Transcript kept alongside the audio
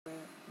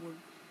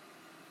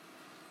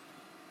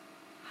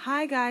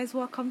Hi guys,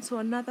 welcome to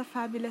another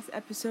fabulous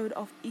episode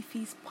of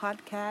Ify's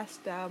podcast.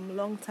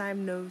 Long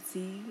time no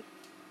see.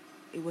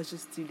 It was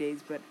just 2 days,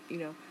 but you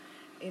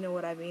know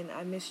what I mean.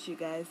 I missed you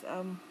guys.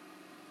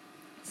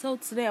 So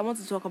today I want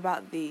to talk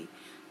about the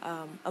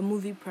a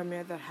movie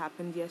premiere that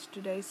happened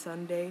yesterday,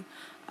 Sunday.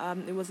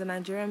 It was a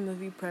Nigerian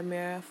movie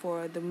premiere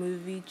for the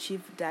movie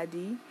Chief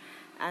Daddy,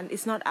 and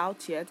it's not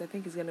out yet. I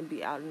think it's gonna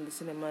be out in the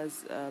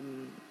cinemas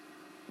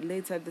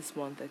later this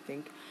month, I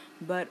think.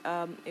 But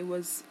it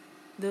was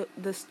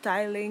the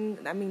styling.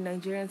 I mean,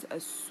 Nigerians are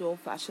so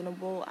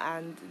fashionable,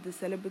 and the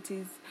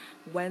celebrities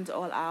went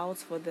all out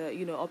for the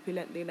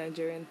opulently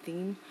Nigerian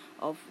theme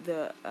of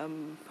the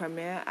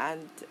premiere,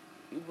 and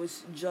it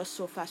was just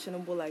so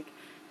fashionable. Like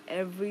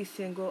every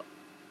single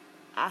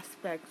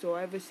aspect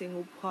or every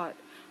single part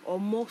or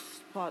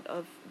most part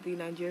of the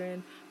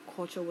Nigerian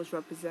culture was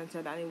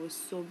represented, and it was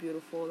so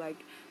beautiful. Like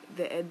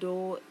the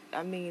Edo,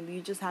 I mean,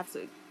 you just have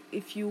to,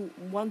 if you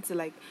want to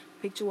like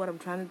picture what I'm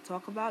trying to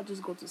talk about,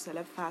 just go to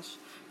Celeb Fash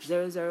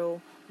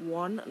 001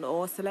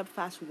 or Celeb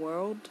Fash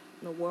World.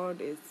 The world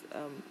is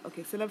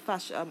okay, Celeb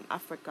Fash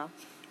Africa.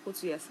 Go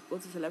to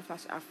Celeb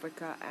Fash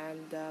Africa,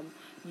 and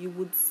you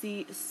would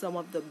see some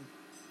of the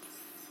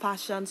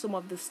fashion, some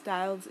of the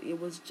styles. It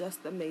was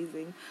just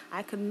amazing.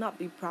 I could not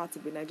be proud to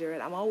be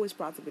Nigerian. I'm always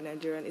proud to be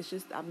Nigerian. It's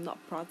just I'm not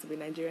proud to be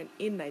Nigerian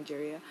in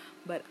Nigeria,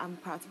 but I'm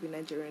proud to be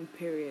Nigerian,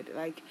 period.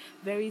 Like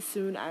very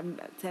soon, I'm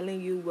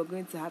telling you, we're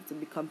going to have to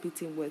be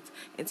competing with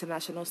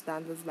international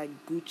standards like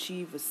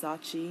Gucci,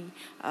 Versace,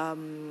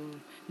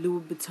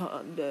 Louis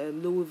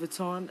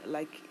Vuitton.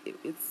 Like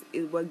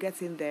we're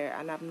getting there,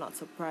 and I'm not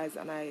surprised,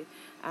 and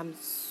I'm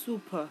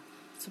super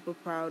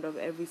proud of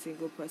every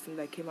single person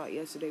that came out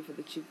yesterday for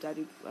the Chief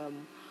Daddy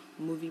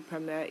movie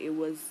premiere. It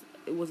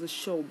was a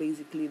show,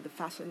 basically.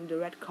 The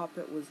red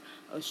carpet was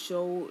a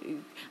show.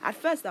 At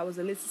first, I was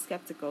a little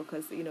skeptical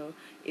because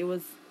it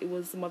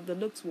was some of the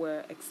looks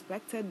were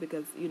expected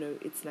because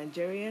it's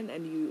Nigerian,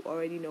 and you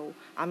already know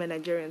I'm a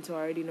Nigerian, so I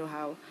already know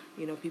how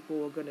people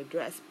were gonna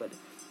dress, but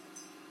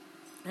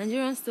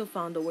Nigerians still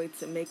found a way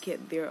to make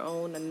it their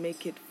own and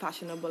make it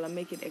fashionable and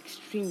make it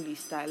extremely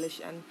stylish.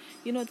 And,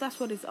 that's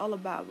what it's all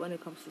about when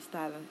it comes to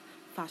style and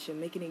fashion,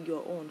 making it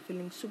your own,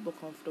 feeling super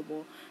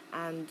comfortable.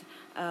 And,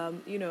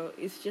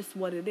 it's just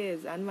what it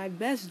is. And my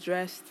best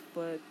dressed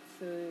for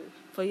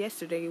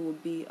yesterday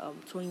would be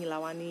Toyin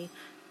Lawani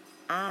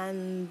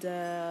and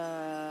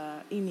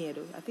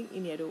Iniedo. I think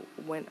Iniedo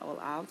went all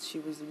out. She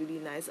was really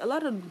nice. A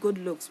lot of good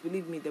looks,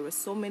 believe me. There were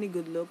so many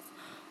good looks.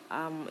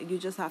 You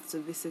just have to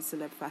visit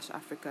Celeb Fash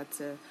Africa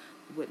to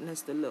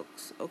witness the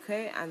looks,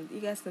 okay? And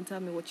you guys can tell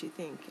me what you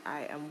think.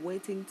 I am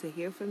waiting to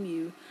hear from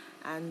you.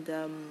 And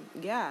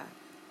yeah,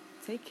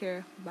 take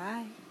care.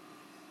 Bye.